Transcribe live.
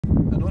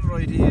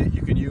Another idea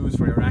you can use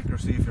for your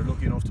accuracy, if you're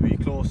lucky enough to be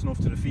close enough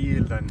to the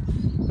field and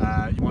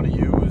you want to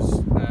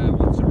use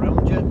what's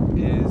around you,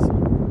 is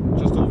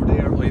just over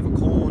there I have a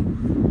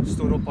cone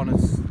stood up on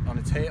its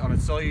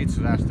side,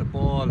 so that the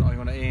ball I'm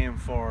going to aim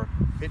for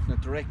hitting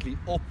it directly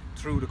up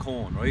through the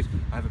cone, right?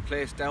 I have it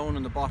placed down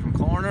in the bottom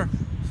corner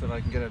so that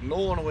I can get it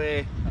low and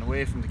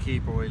away from the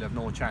keeper where he'll have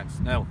no chance.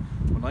 Now,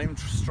 when I'm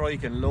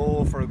striking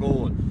low for a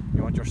goal,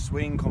 you want your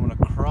swing coming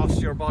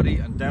across your body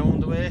and down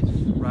the way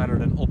rather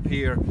than up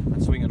here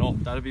and swinging up.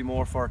 That'll be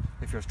more for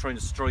if you're trying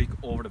to strike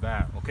over the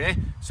bar, okay?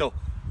 So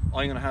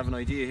I'm going to have an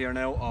idea here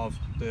now of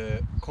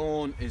the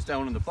cone is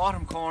down in the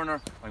bottom corner.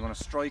 I'm going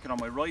to strike it on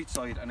my right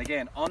side, and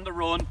again on the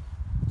run.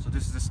 So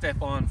this is a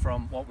step on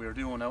from what we were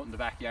doing out in the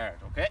backyard,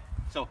 okay?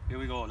 So here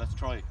we go, let's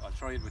try. I'll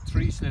try it with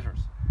 3 slitters.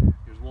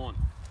 Here's 1.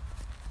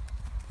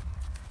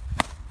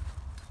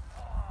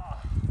 Oh,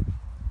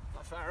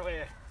 not far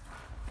away.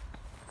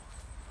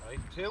 Right,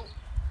 2.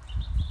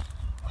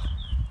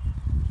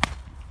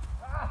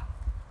 Ah.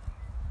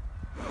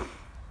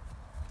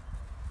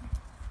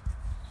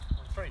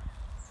 3.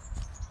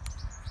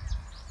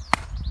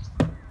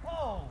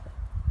 Oh!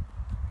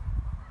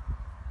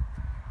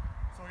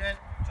 So again,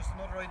 just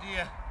another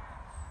idea.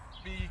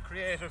 Be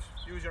creative,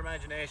 use your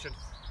imagination,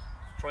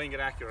 try and get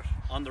accurate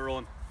on the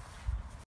run.